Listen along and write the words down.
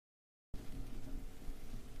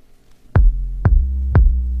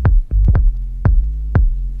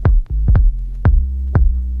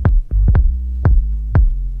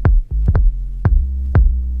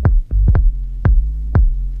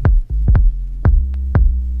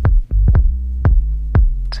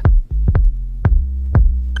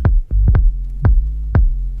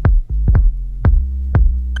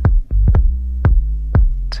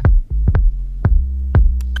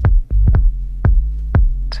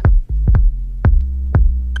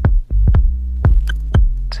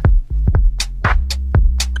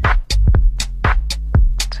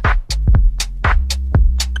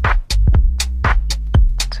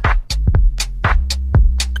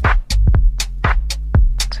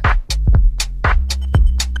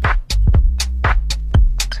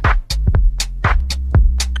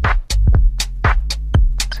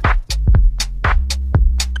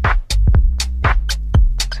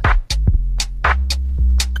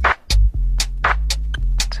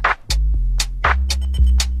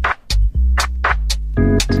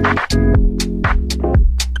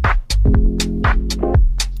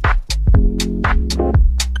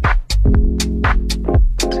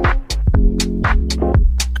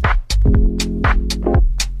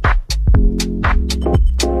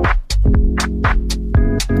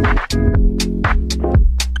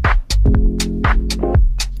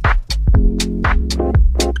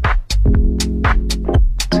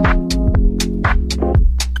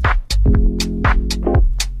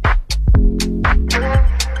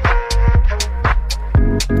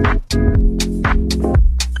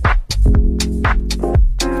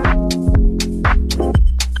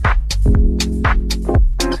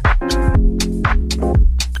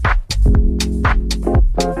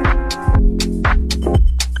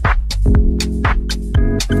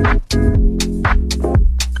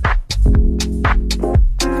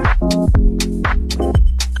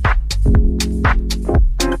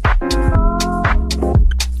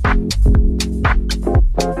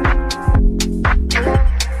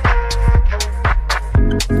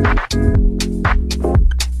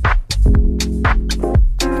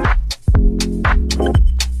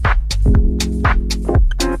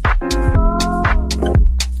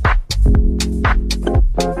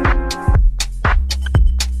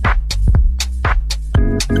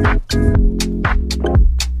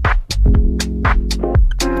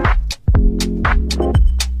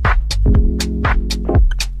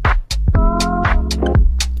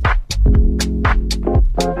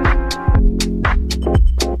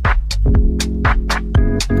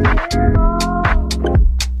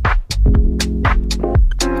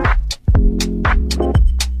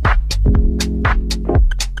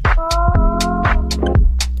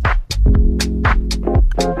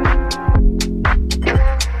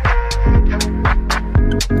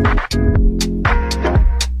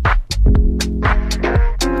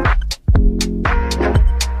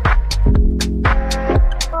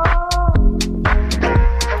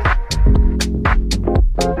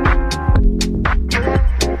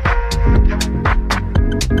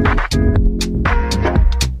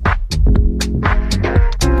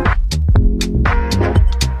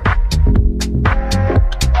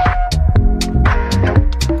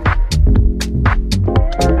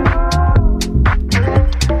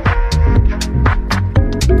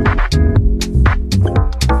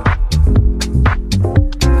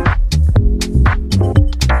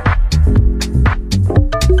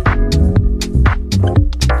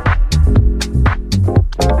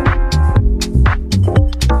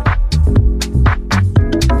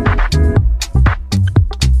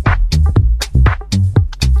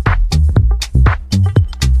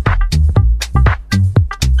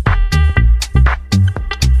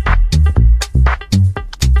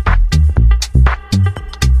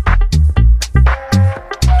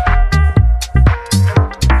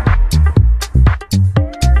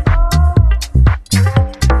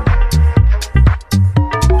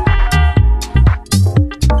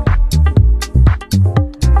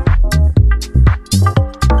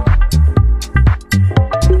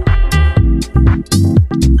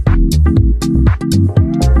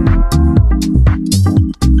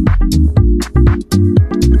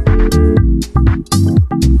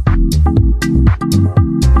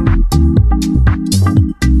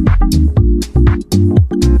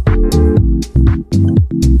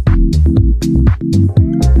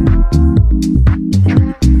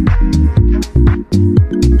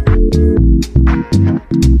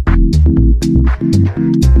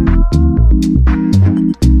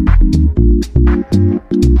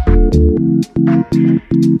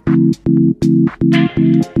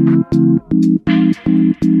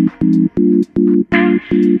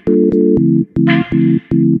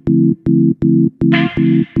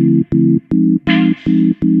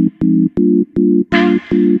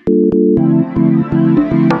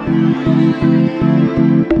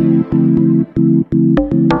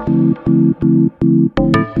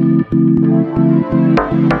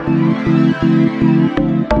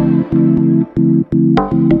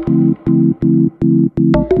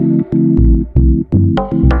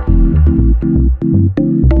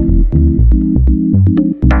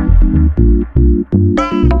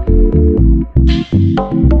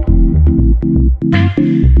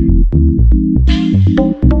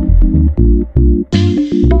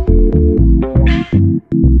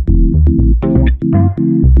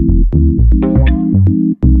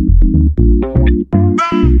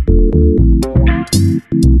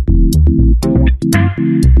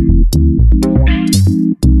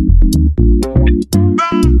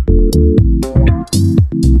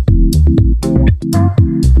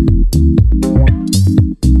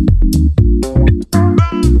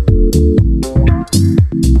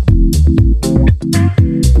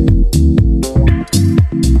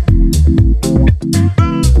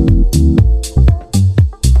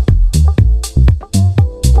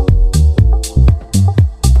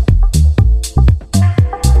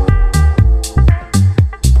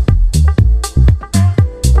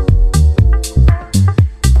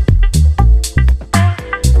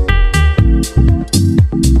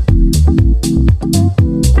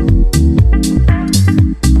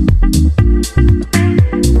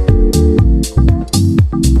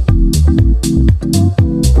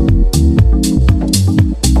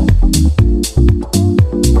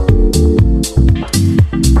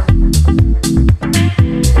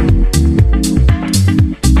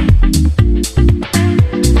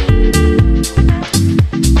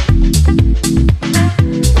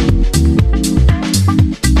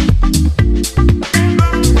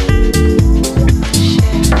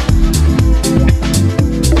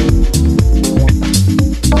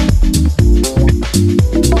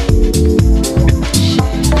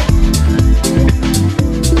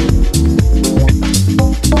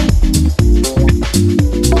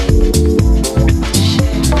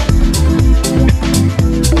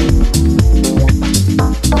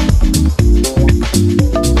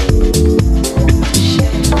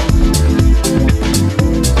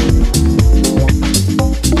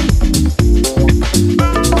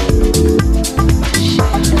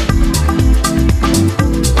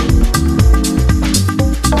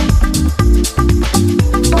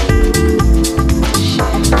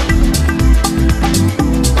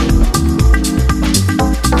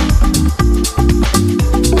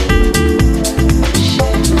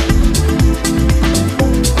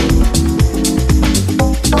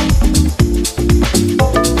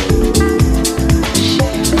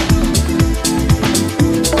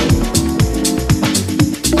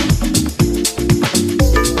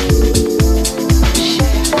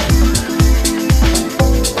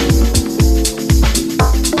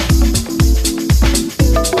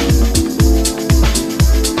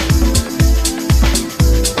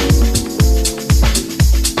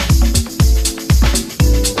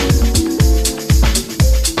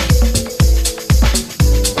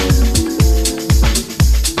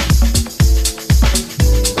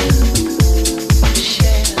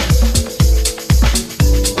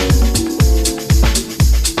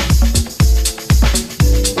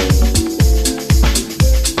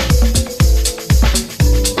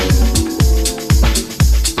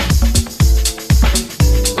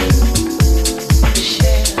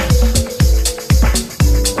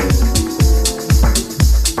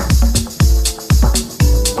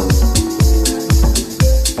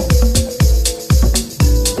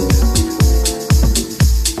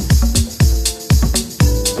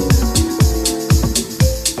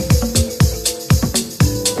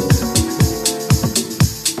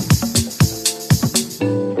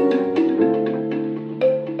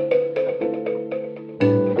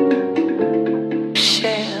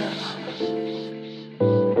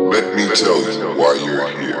me tell you why you're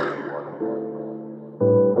here.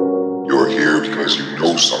 You're here because you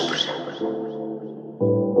know something.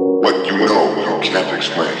 What you know, you can't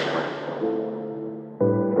explain.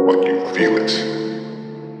 But you feel it.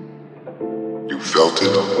 You felt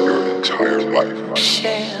it your entire life.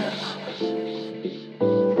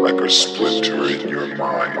 Like a splinter in your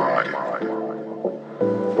mind,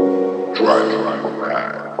 driving you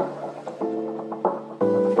mad.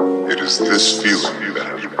 It is this feeling that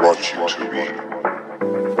has brought you to me.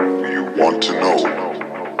 Do you want to know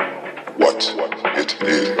what it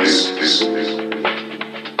is?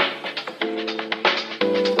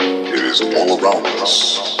 It is all around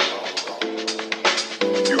us.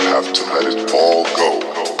 You have to let it all go.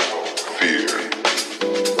 Fear,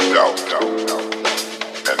 doubt,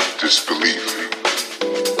 and disbelief.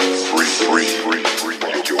 Free,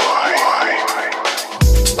 you are.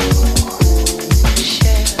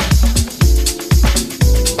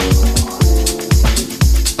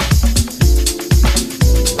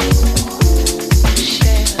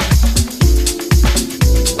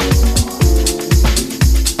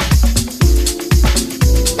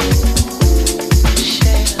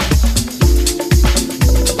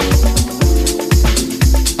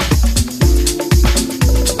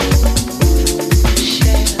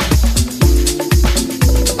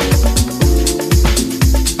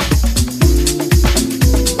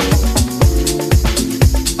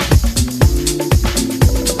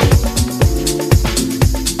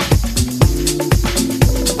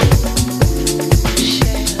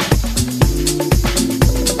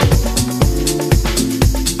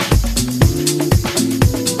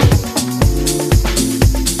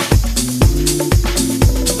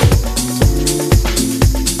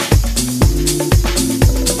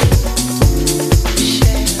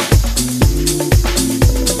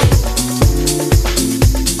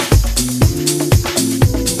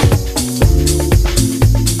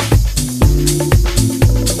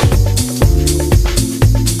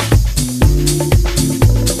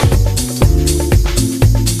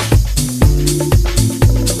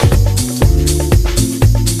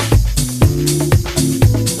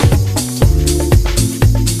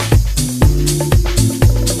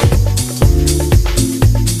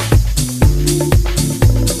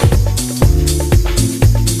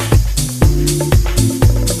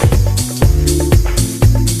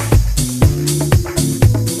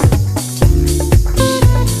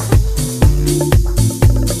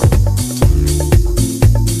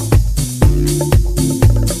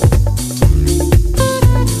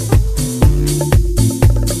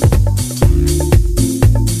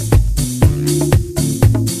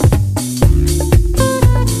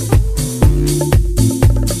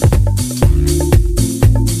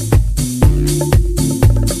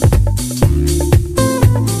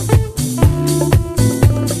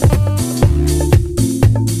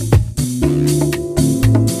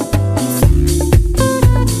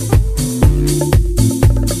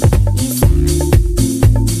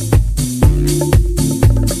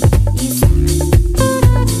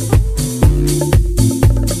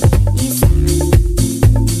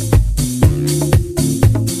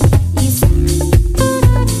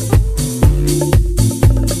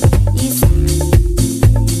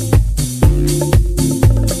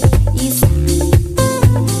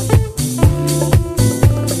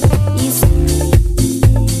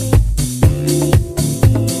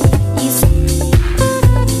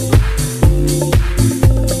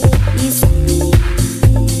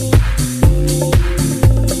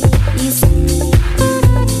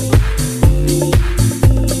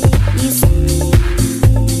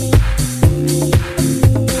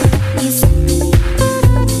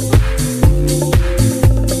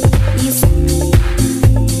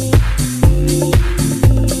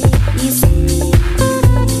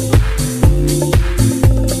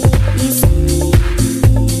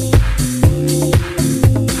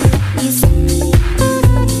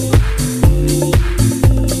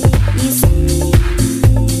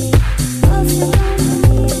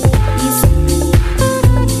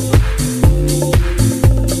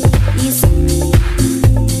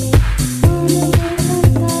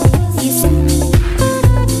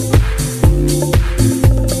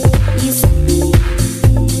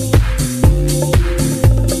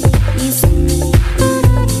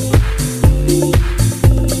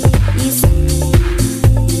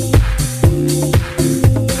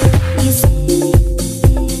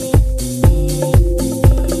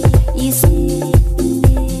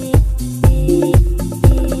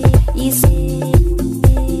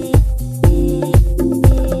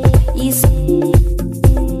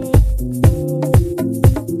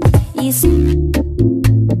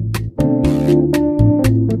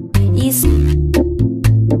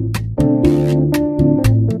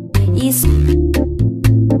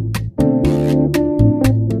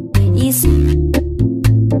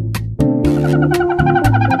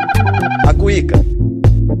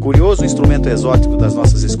 nas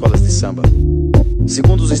nossas escolas de samba.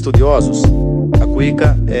 Segundo os estudiosos, a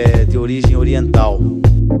cuíca é de origem oriental,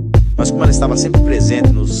 mas como ela estava sempre presente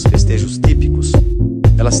nos festejos típicos,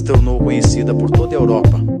 ela se tornou conhecida por toda a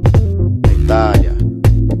Europa, na Itália,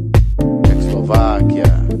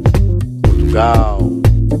 Tchecoslováquia, Portugal,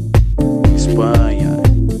 Espanha.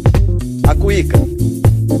 A cuíca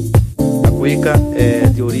é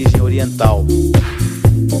de origem oriental.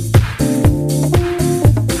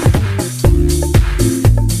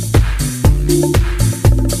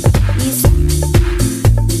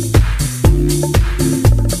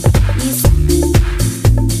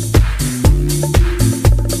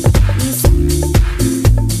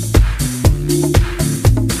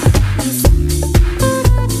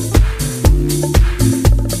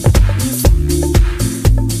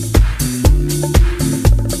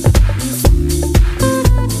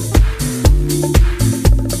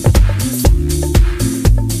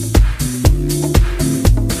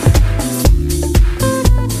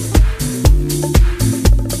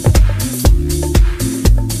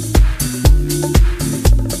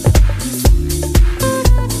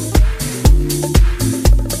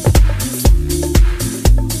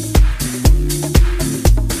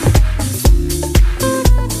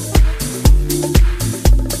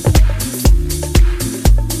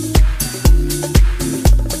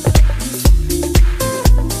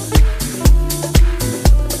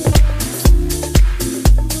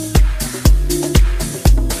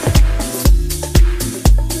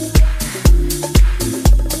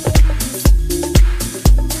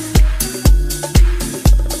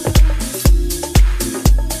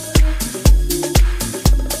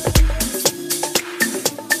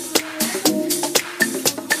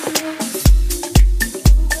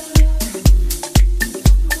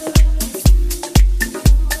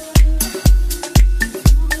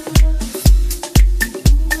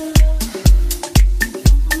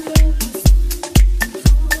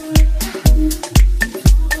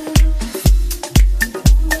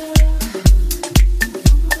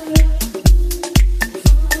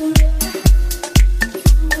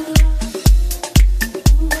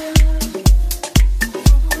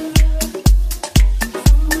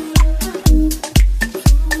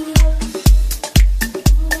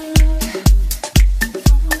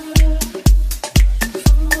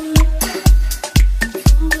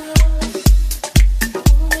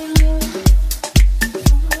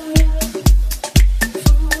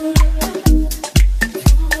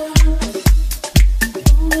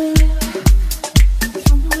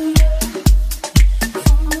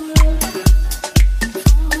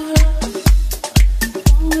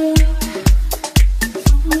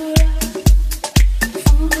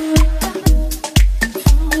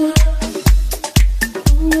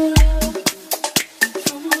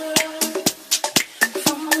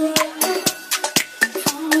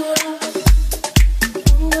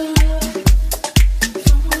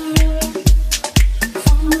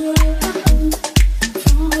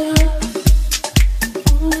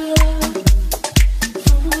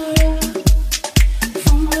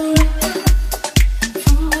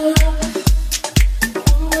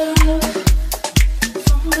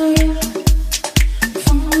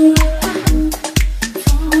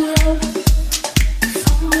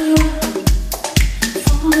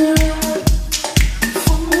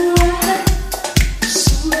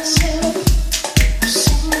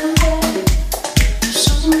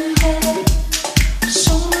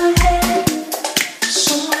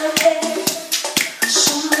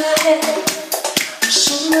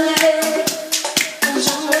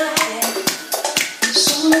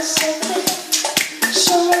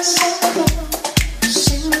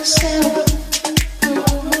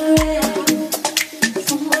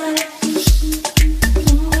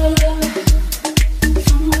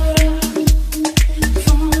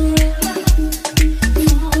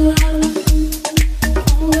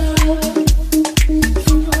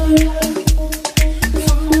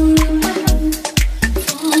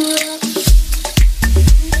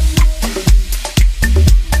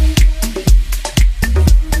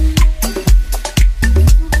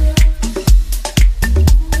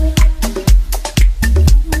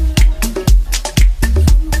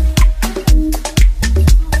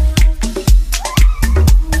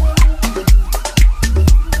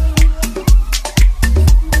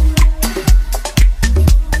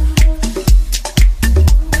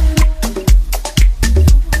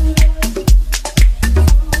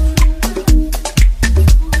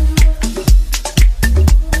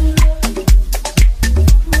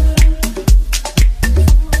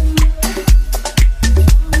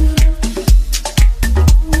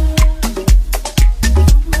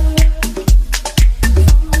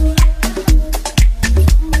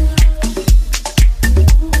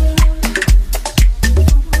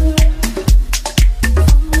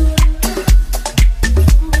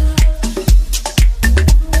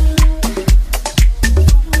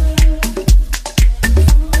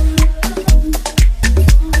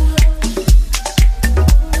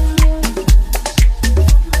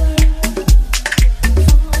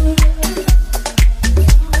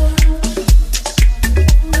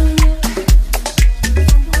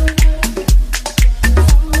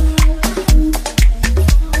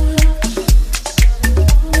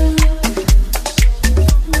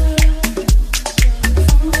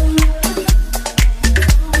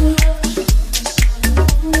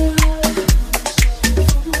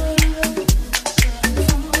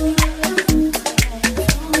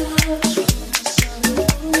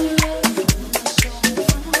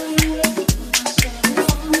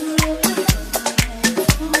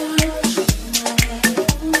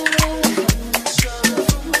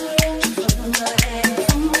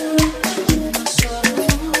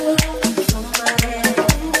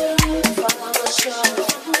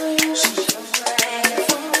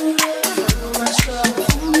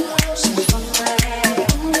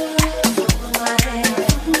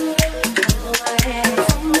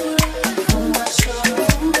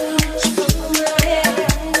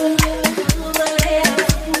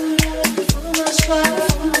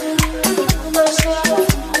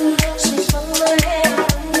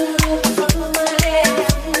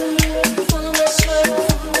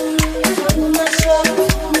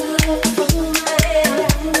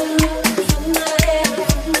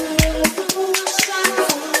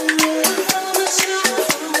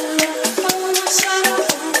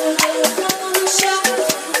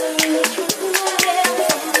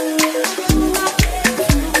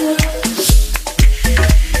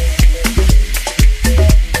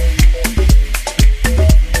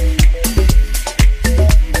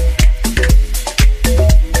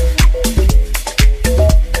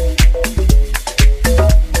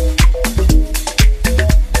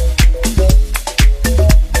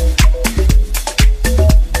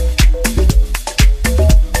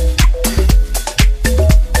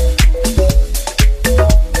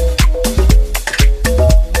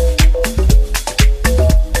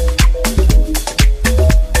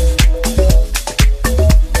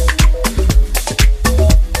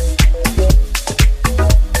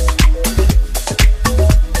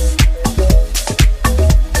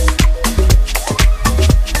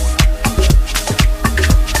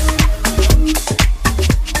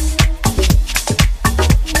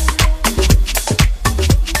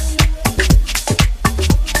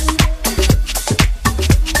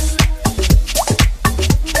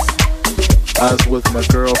 I was with my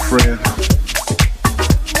girlfriend.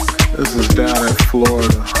 This is down in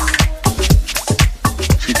Florida.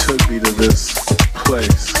 She took me to this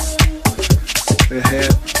place. It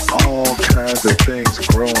had all kinds of things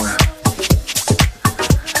growing.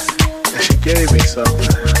 And she gave me something.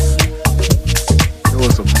 It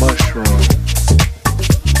was a mushroom.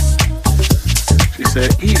 She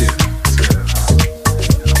said, eat it. I said,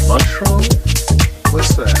 a mushroom?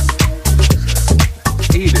 What's that? She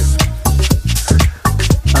said, eat it.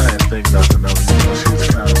 I didn't think nothing of it. You know, she was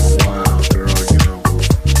kind of a wild girl, you know.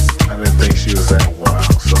 I didn't think she was that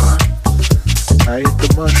wild, so I ate the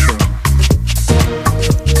mushroom.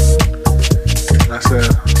 And I said,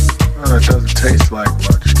 oh, it doesn't taste like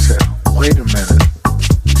much. She said, wait a minute.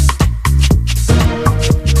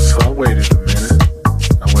 So I waited a minute.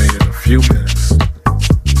 I waited a few minutes.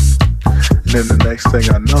 And then the next thing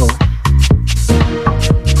I know,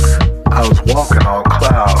 I was walking on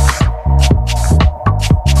clouds.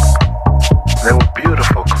 They were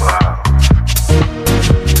beautiful clouds.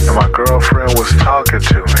 And my girlfriend was talking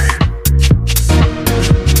to me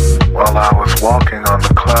while I was walking on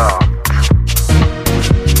the clouds.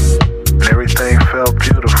 And everything felt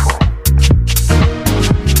beautiful.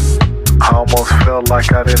 I almost felt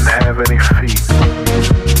like I didn't have any feet.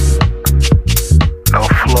 No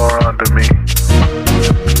floor under me.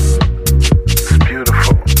 It's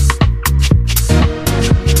beautiful.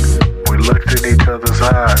 We looked in each other's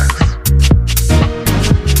eyes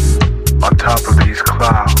on top of these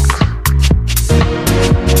clouds.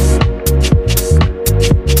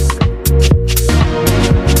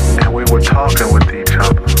 And we were talking with each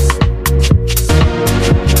other,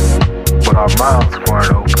 but our mouths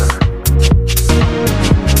weren't open.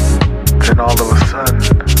 Then all of a sudden,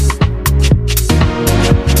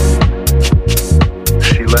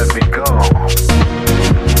 she let me go,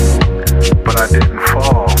 but I didn't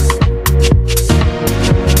fall.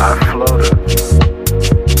 I floated.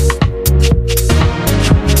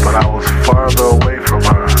 But I was farther away from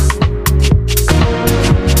her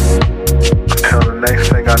until the next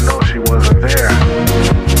thing I know, she wasn't there.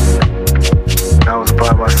 I was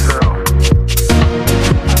by myself.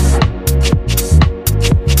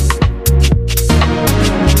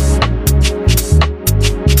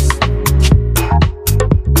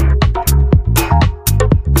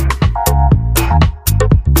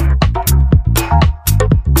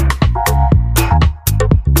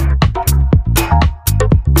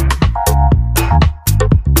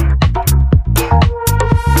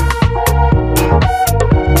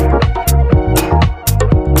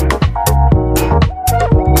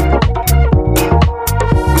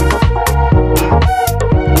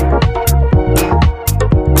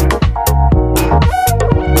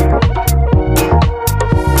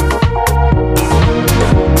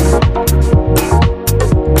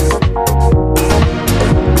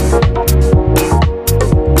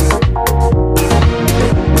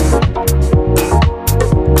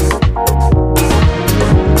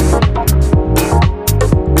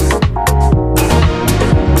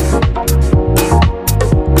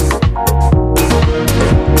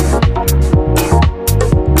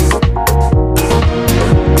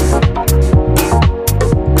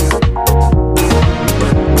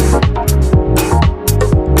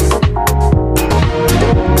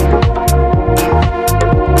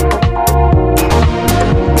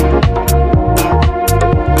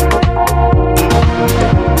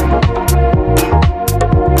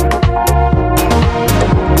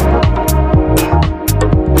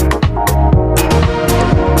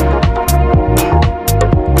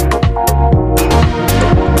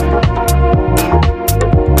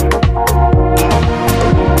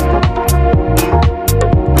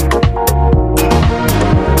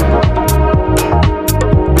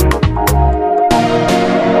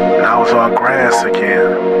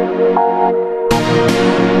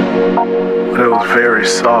 Very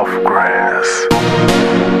soft grass.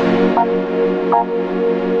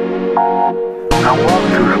 I walked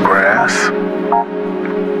through the grass,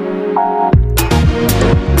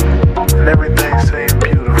 and everything seemed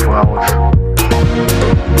beautiful. I was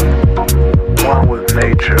one with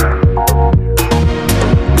nature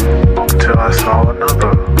until I saw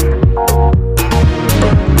another,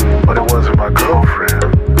 but it wasn't my girlfriend,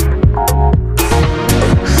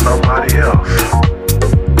 somebody else.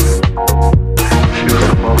 She was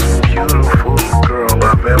the most beautiful girl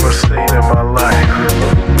I've ever seen in my life.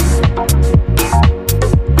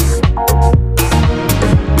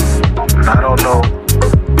 And I don't know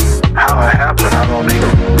how it happened. I don't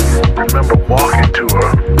even remember walking to her.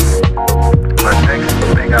 But next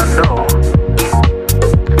thing I know,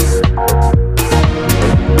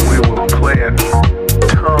 we were playing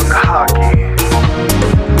tongue hockey.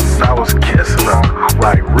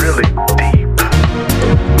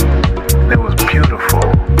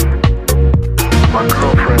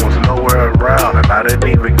 girlfriend was nowhere around and I didn't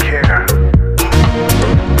even care.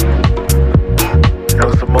 It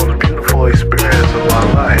was the most beautiful experience of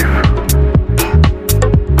my life.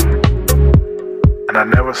 And I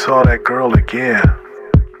never saw that girl again.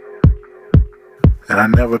 And I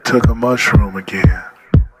never took a mushroom again.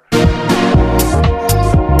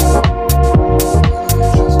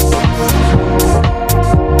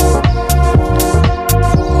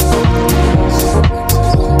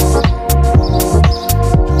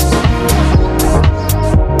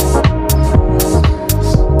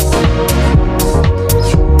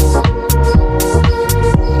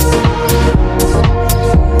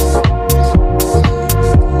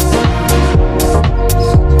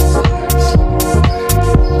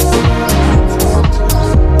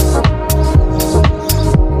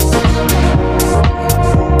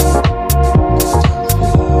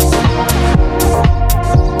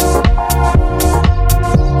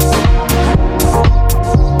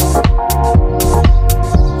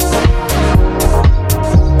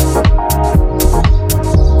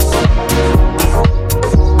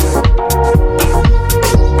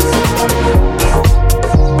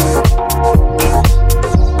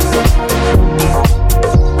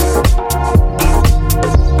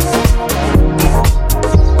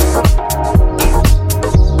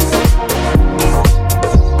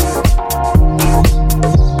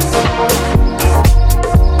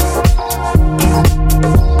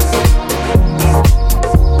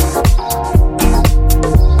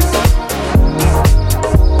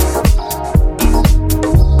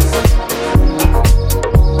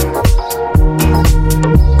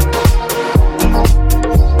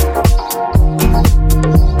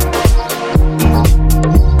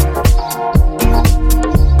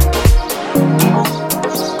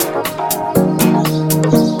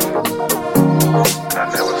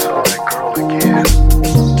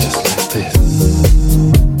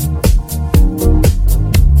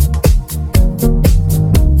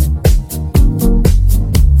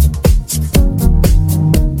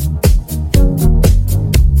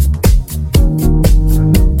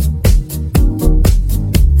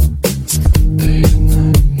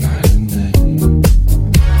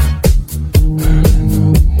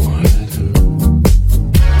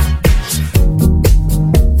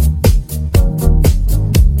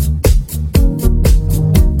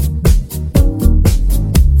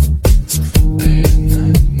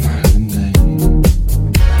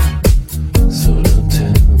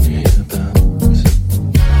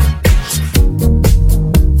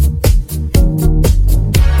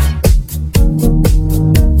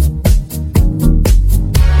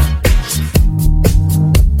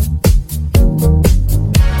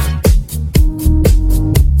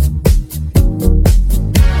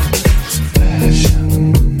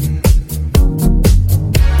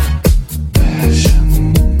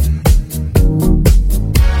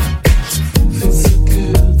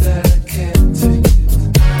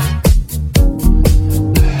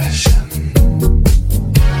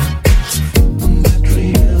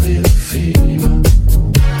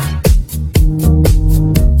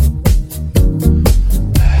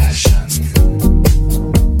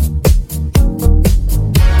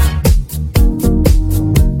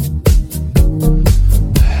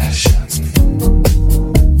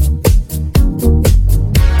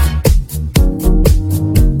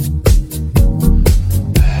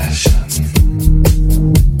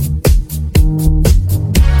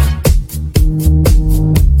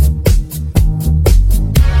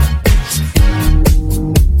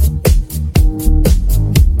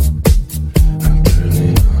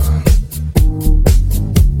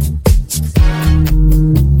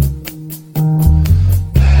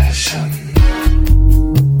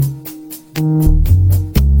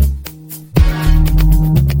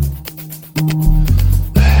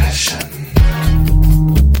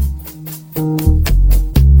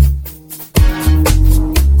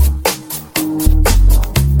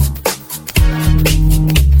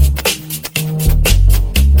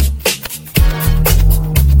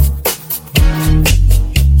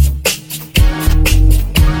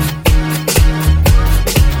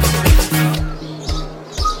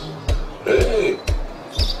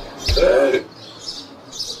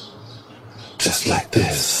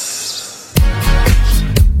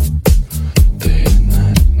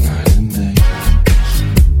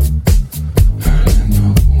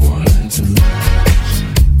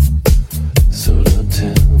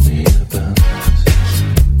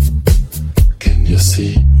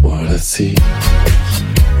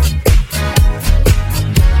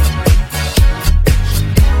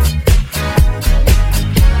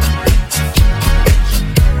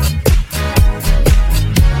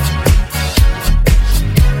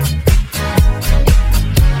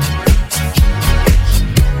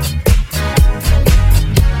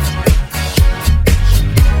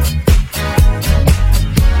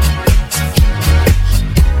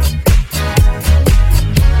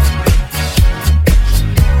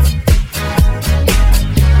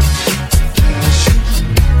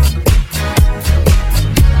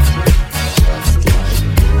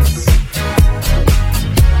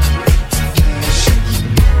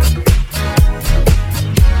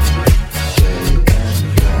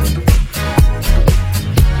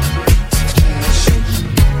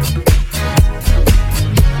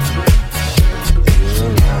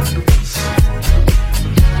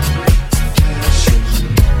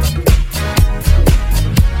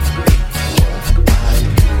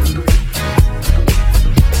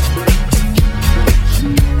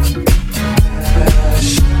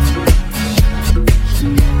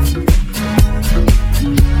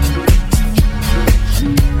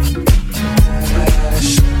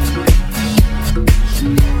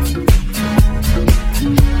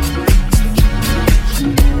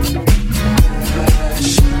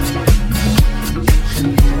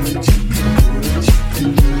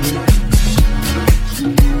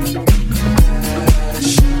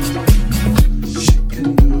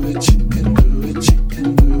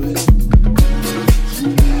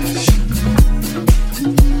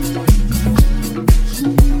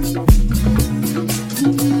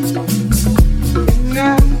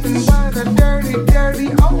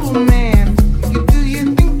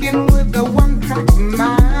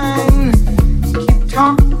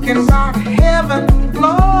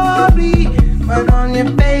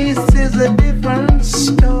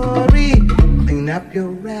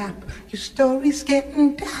 Your story's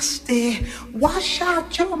getting dusty. Wash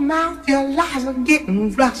out your mouth, your lies are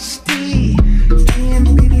getting rusty.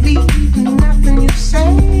 Can't believe nothing you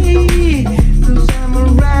say, 'cause I'm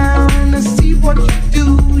around to see what you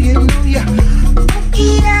do. You know you're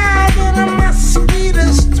funky-eyed and a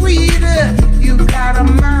mosquito's tweeter. You got a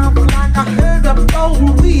mouth like a herd of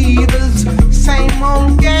bold weavers. Same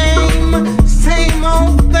old game, same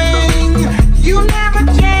old thing. You never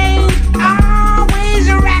change,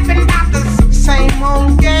 always rapping about the same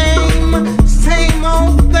old game, same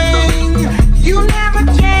old thing. You never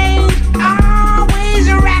change, always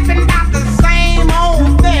rapping about the same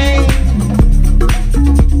old thing.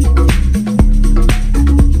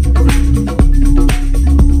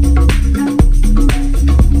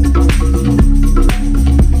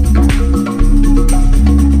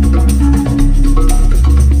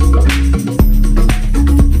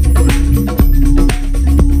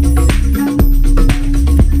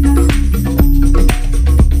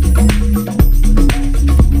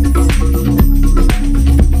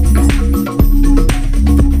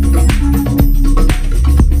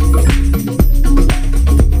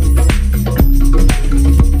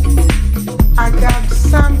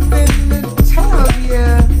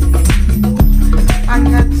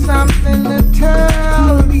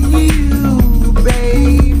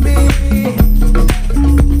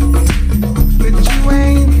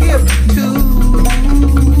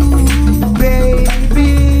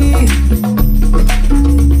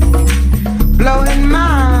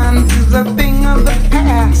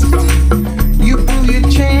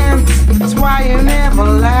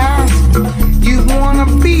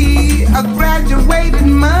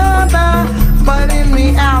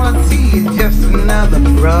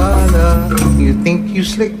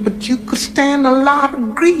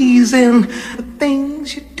 And the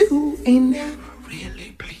things you do ain't never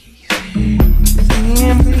really pleasing.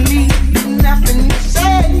 Can't believe nothing you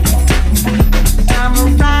say. I'm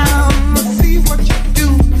around to see what you do.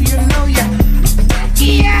 You know you're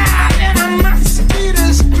yeah, and a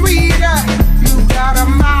mosquito's tweeter. You got a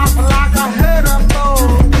mouth like a herd of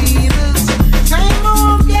bold weavers. Same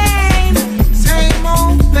old game, same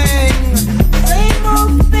old thing, same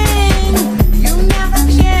old thing. You never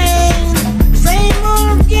change. Same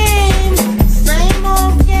old game, same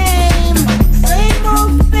old game,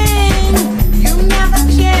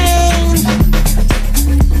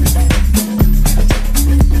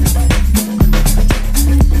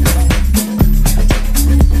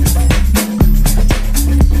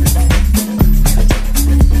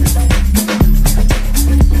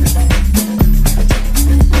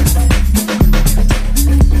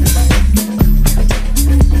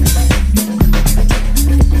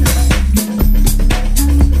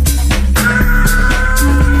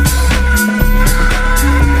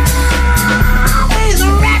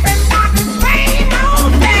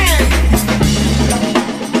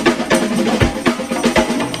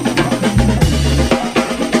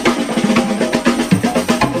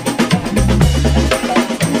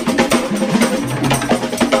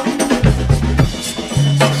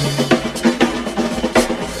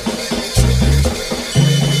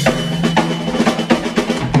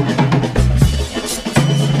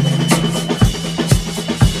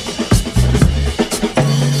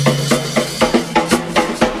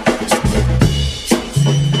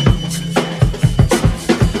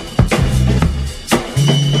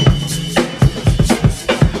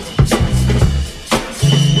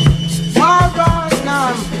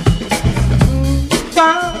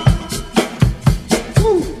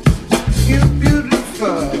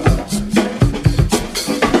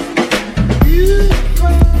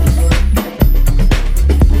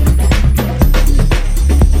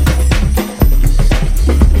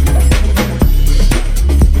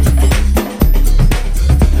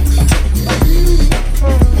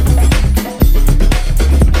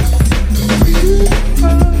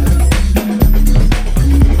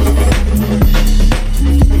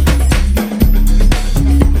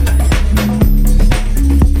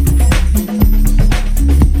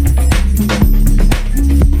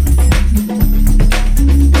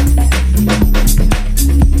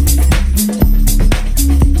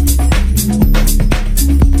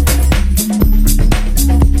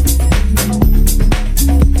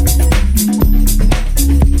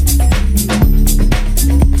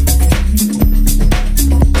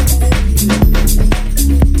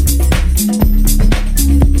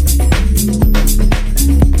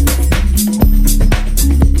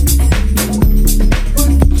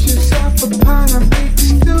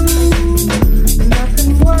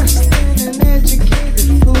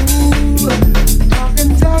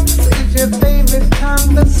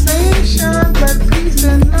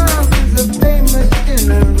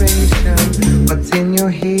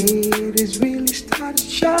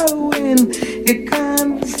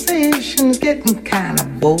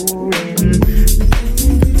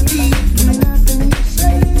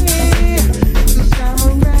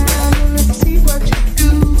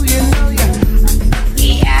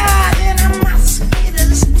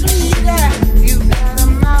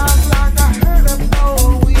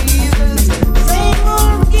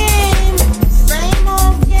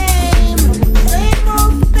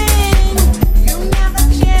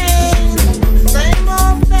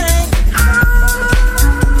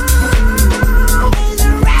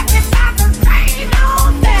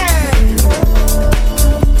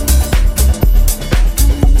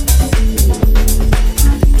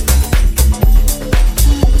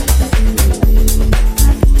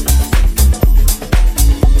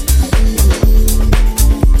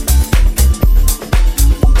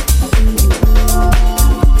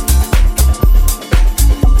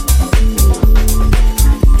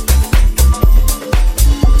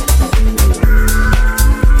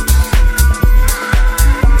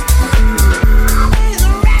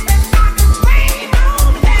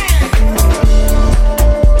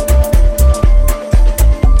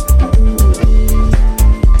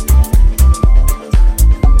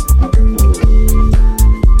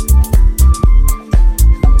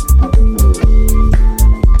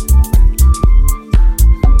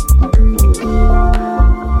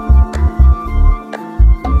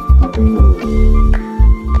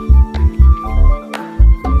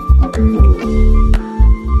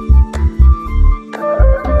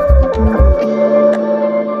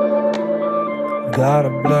 got a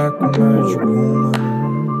black magic woman.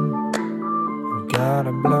 I've got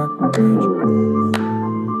a black magic woman.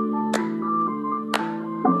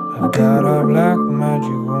 I've got a black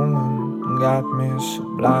magic woman. Got me so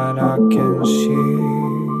blind I can't see.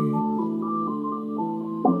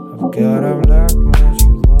 I've got a black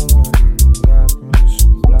magic woman. Got me so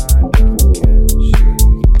blind I can't see.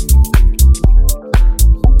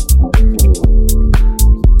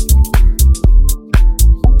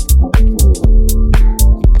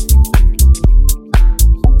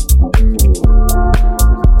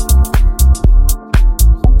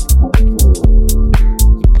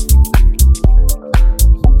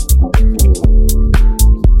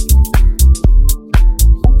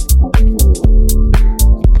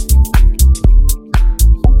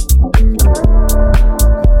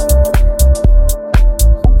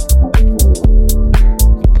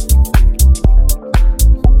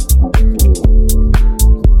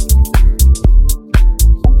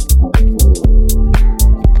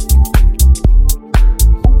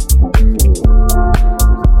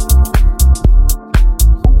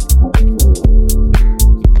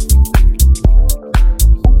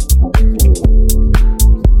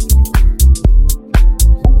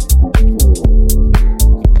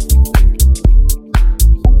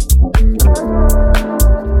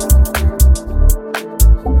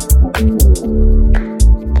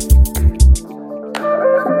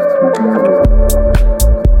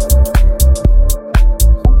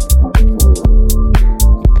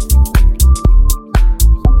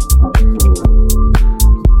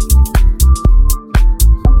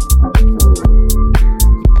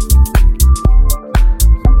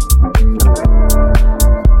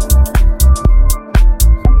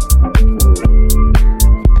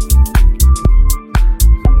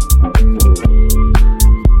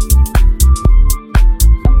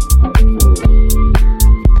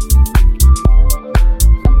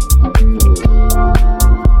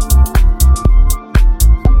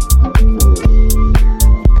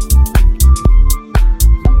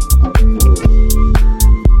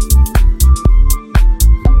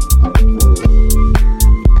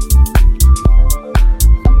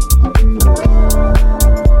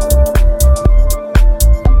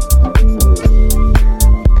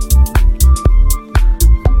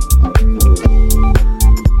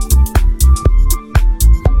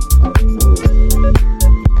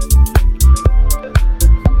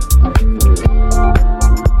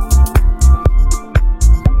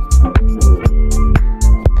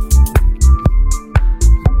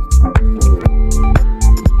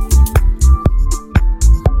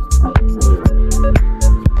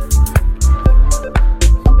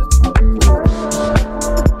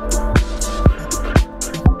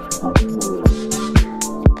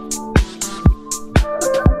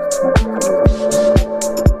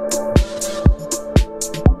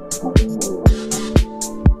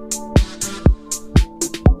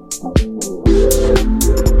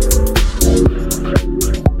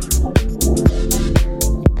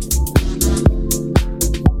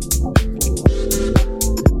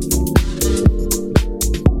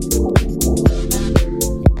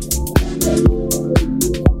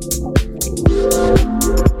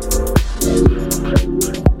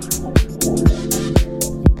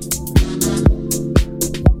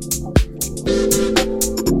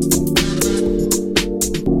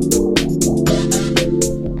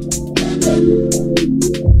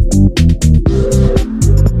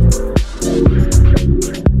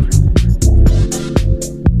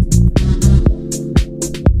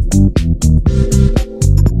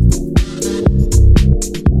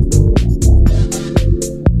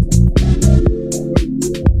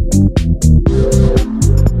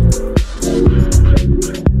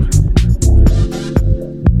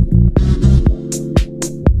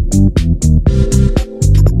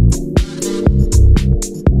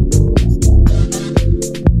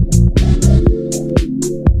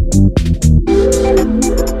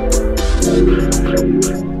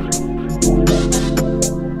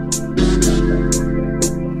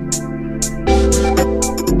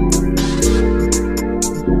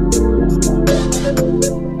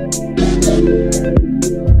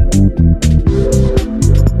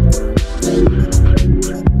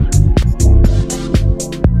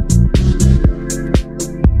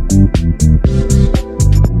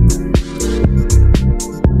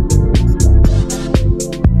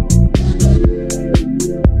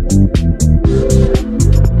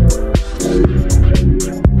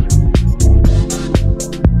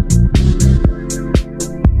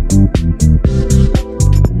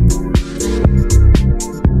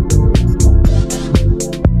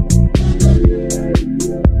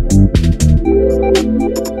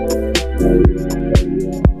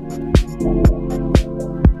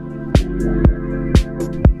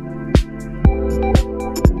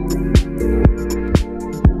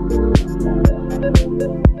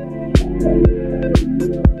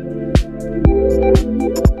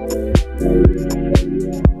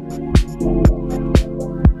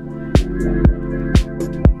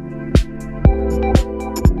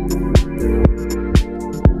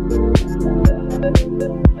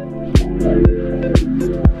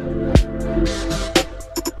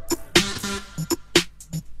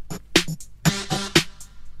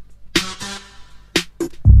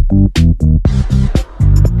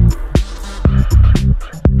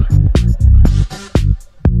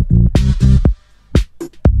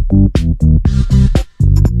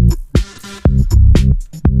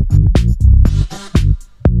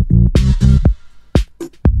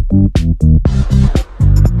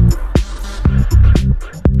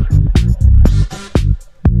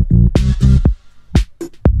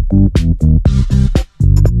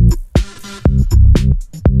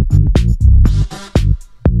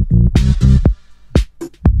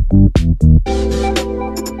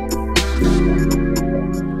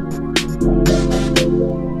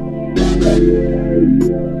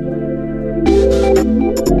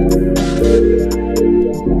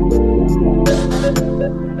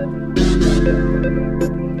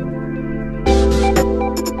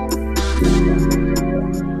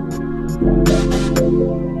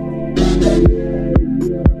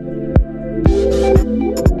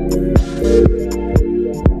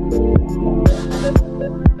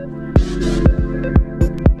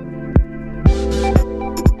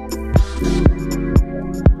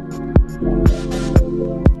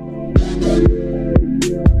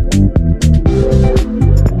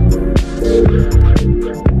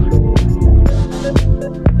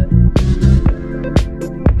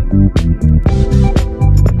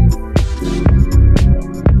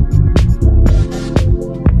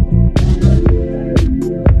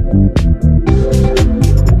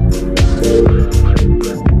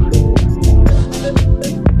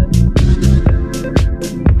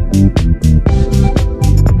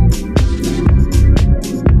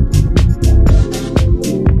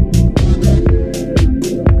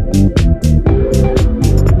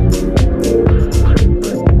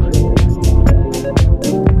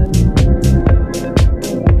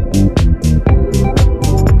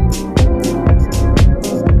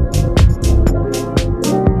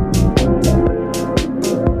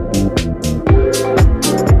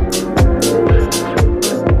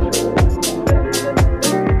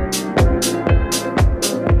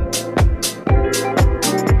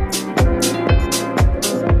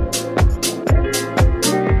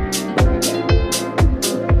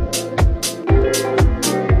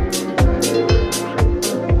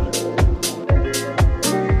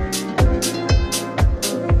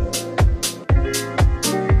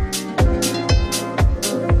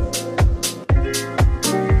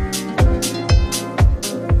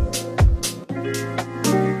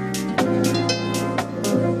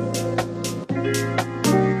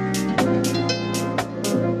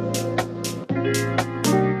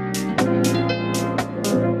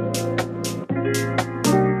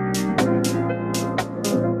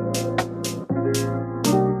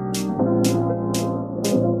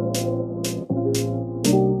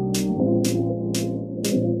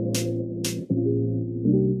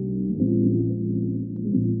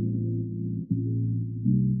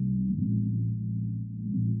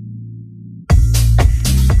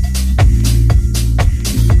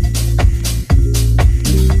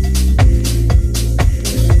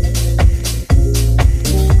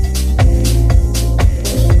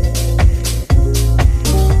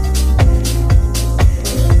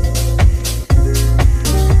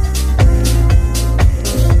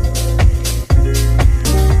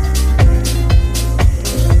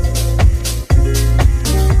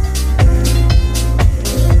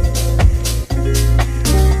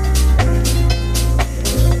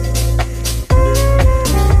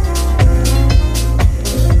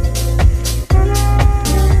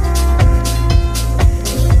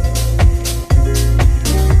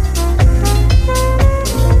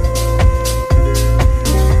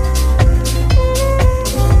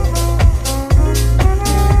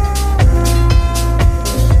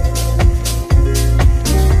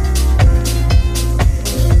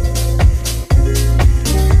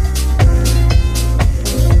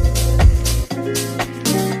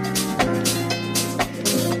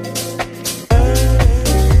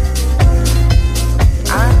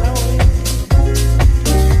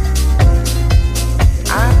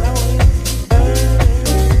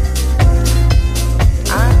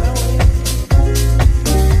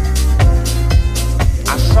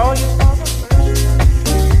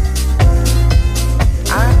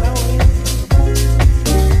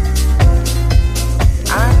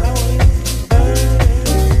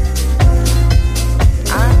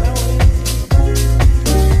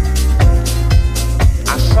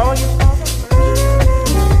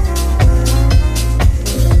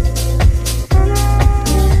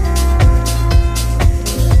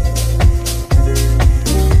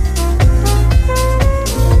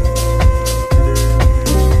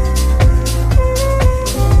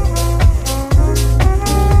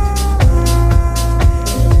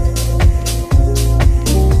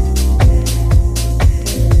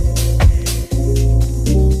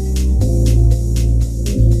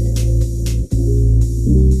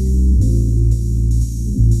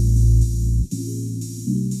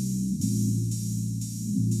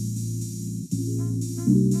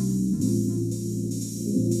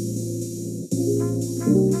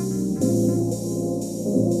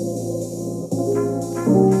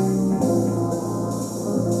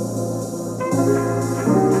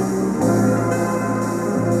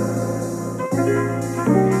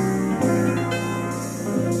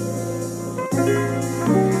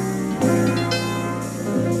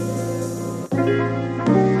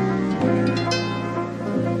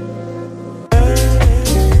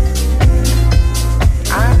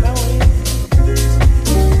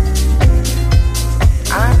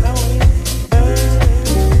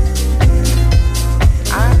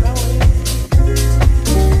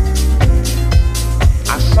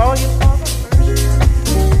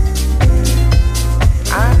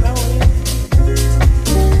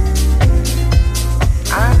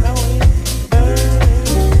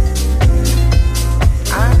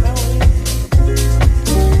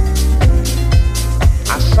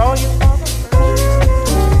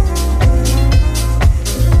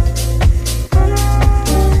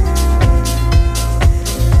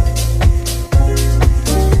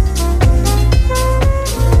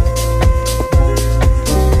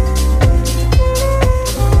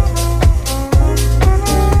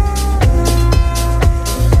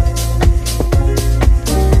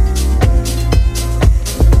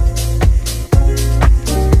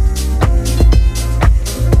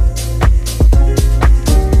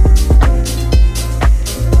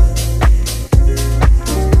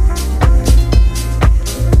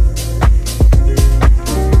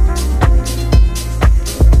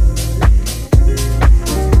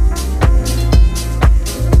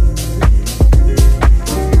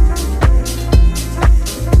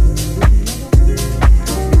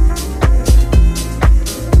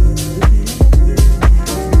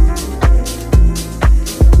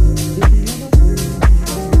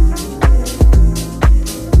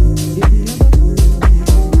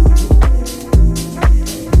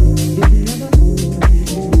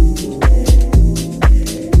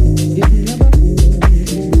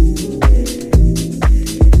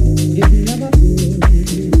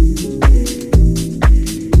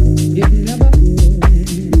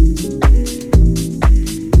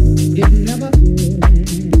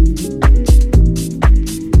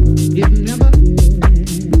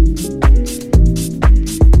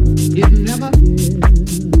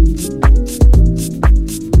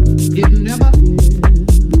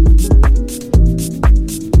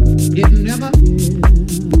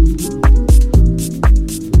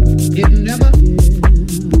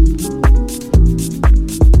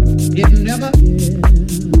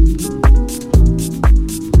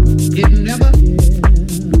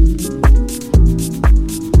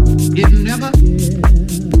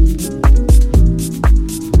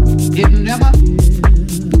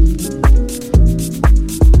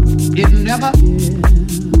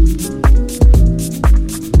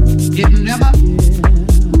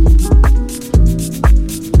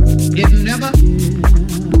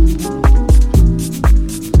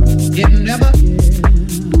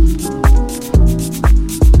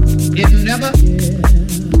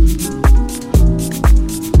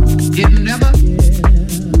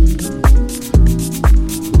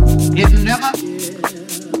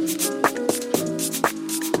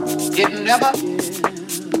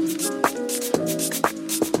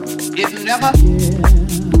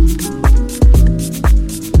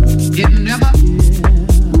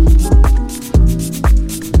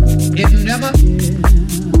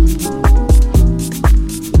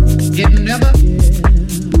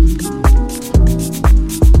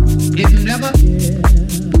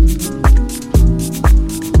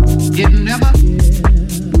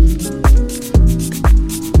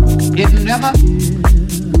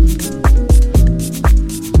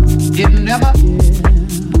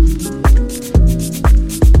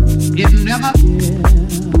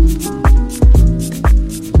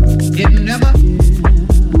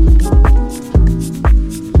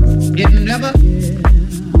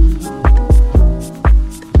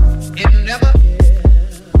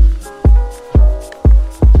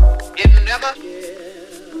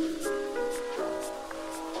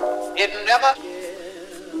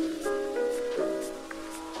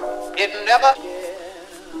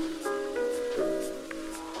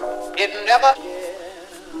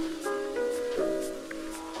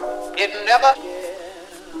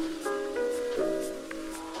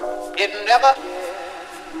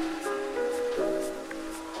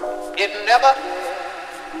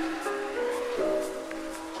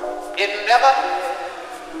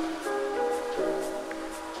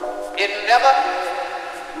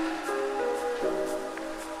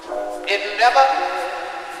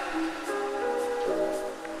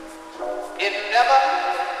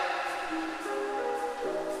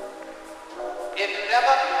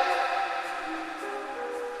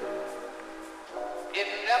 It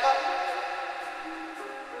never